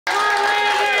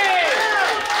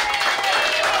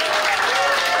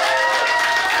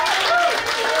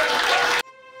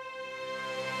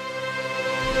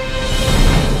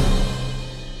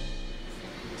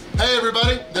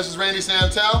this is Randy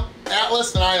Santel,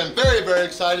 Atlas, and I am very, very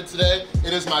excited today.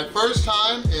 It is my first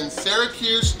time in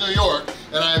Syracuse, New York,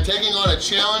 and I am taking on a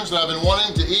challenge that I've been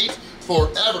wanting to eat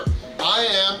forever. I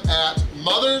am at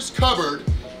Mother's Cupboard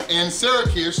in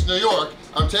Syracuse, New York.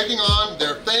 I'm taking on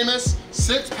their famous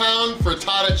 6-pound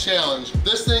frittata challenge.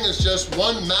 This thing is just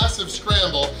one massive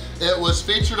scramble. It was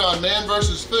featured on Man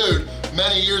vs. Food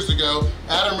many years ago.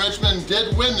 Adam Richmond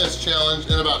did win this challenge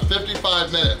in about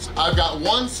 55 minutes. I've got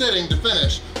one sitting to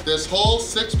finish this whole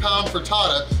 6-pound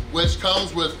frittata, which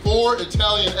comes with 4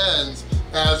 Italian ends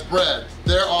as bread.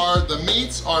 The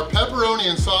meats are pepperoni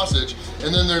and sausage,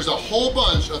 and then there's a whole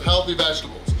bunch of healthy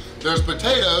vegetables. There's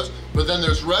potatoes, but then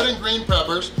there's red and green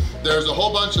peppers, there's a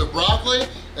whole bunch of broccoli,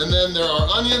 and then there are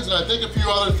onions and I think a few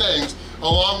other things,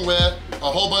 along with a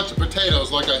whole bunch of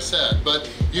potatoes, like I said. But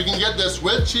you can get this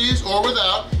with cheese or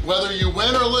without. Whether you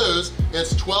win or lose,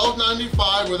 it's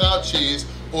 $12.95 without cheese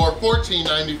or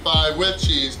 $14.95 with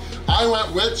cheese. I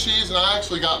went with cheese and I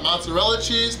actually got mozzarella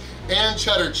cheese and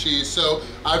cheddar cheese. So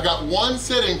I've got one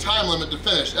sitting time limit to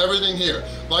finish everything here.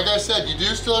 Like I said, you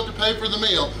do still have to pay for the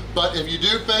meal, but if you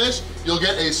do finish, you'll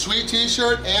get a sweet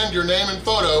t-shirt and your name and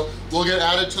photo will get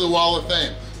added to the Wall of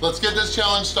Fame. Let's get this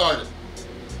challenge started.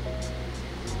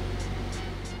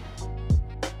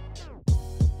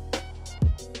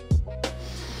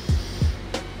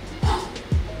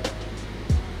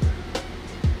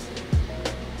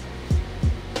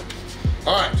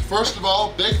 All right, first of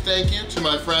all, big thank you to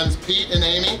my friends Pete and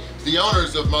Amy, the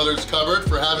owners of Mother's Cupboard,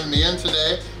 for having me in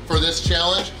today for this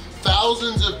challenge.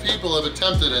 Thousands of people have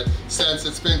attempted it since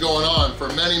it's been going on for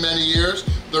many, many years.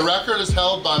 The record is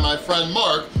held by my friend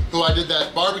Mark, who I did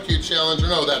that barbecue challenge, or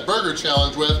no, that burger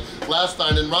challenge with last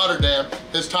night in Rotterdam.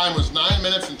 His time was 9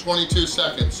 minutes and 22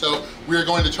 seconds. So we're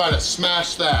going to try to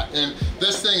smash that. And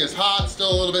this thing is hot,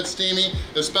 still a little bit steamy,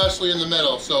 especially in the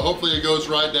middle. So hopefully it goes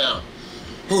right down.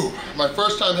 Whew, my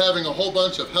first time having a whole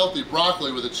bunch of healthy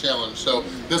broccoli with a challenge, so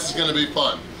this is gonna be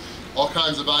fun. All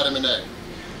kinds of vitamin A.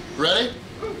 Ready?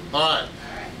 All right.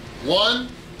 1,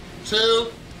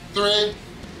 2, 3,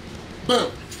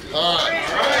 boom. All right.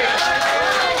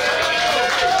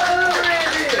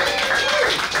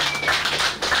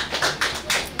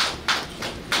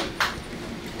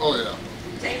 Oh yeah.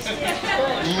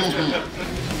 Mm-hmm.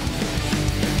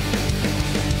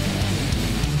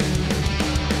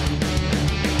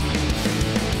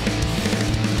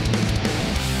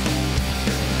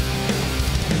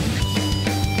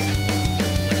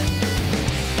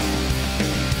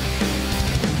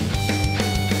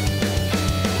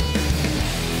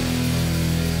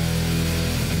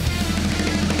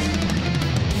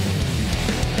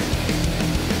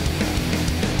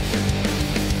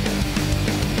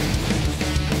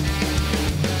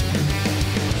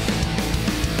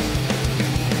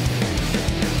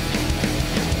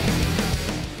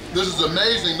 This is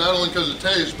amazing, not only because of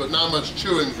taste, but not much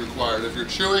chewing is required. If you're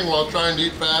chewing while trying to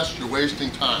eat fast, you're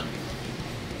wasting time.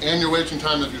 And you're wasting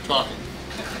time if you're talking.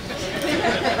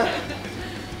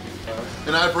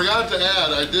 And I forgot to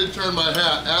add, I did turn my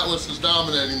hat. Atlas is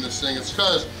dominating this thing. It's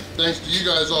because, thanks to you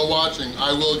guys all watching,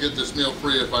 I will get this meal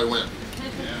free if I win.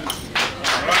 Yeah.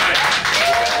 All right.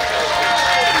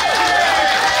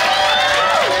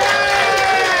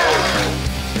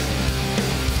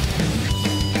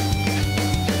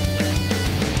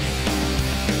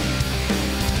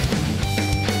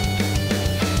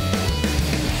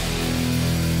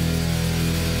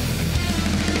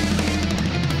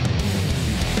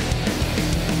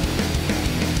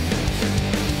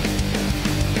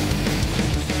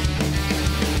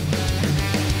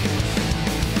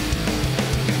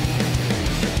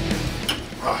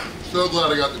 So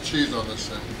glad I got the cheese on this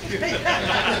thing.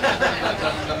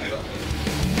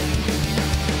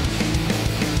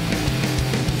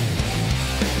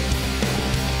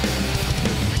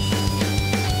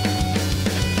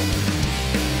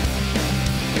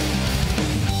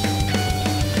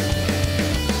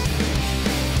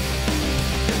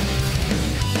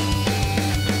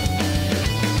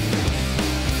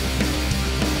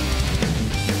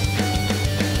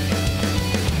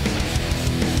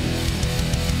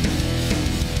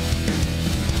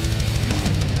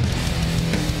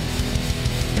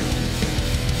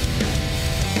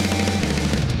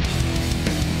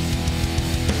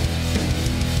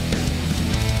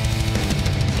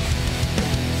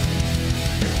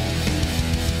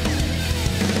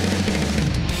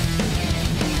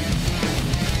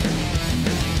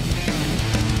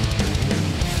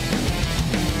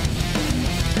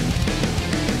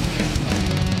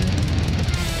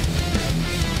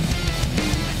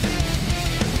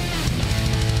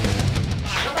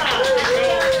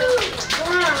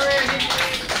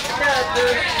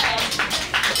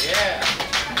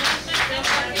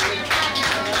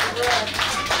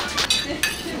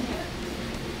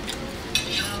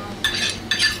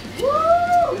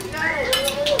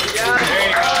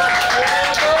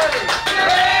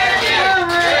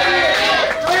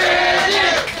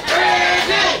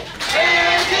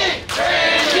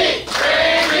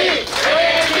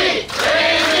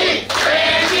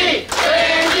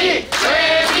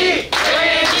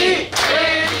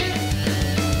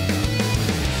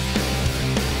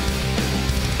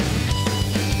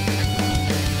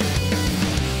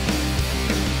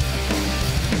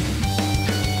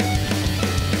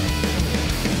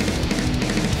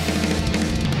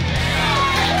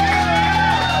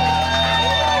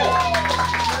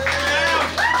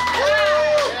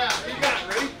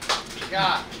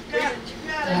 Yeah.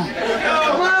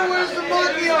 Come on, where's the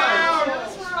monkey arm?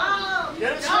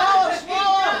 Get it small, small.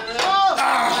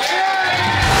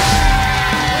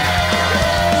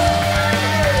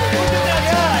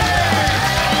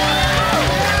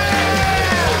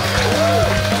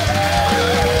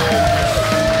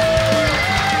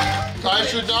 I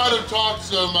should not have talked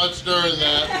so much during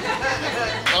that.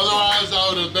 Otherwise, I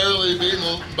would have barely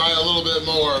beaten by a little bit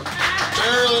more.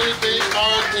 Barely beat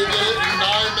Mark. He did it in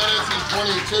 9 minutes and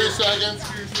 22 seconds.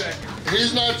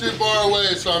 He's not too far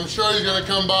away, so I'm sure he's going to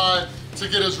come by to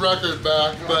get his record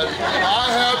back. But I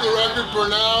have the record for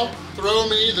now. Throw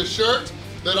me the shirt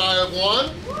that I have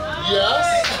won.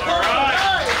 Yes. All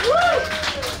right.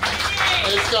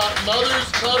 It's got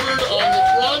Mother's covered on the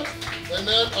front, and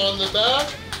then on the back,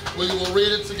 we will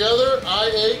read it together. I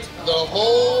ate the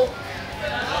whole,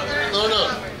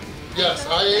 no. Yes,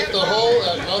 I ate the whole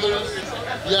at Mother's,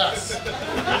 yes.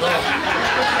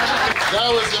 That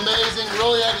was amazing.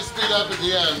 Really had to speed up at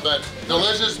the end, but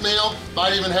delicious meal.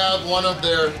 Might even have one of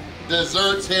their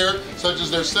desserts here, such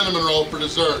as their cinnamon roll for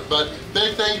dessert. But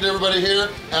big thank you to everybody here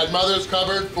at Mother's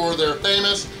Cupboard for their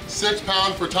famous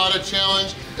 6-pound frittata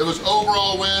challenge. It was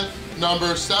overall win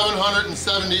number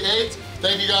 778.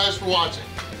 Thank you guys for watching.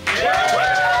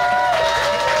 Yeah.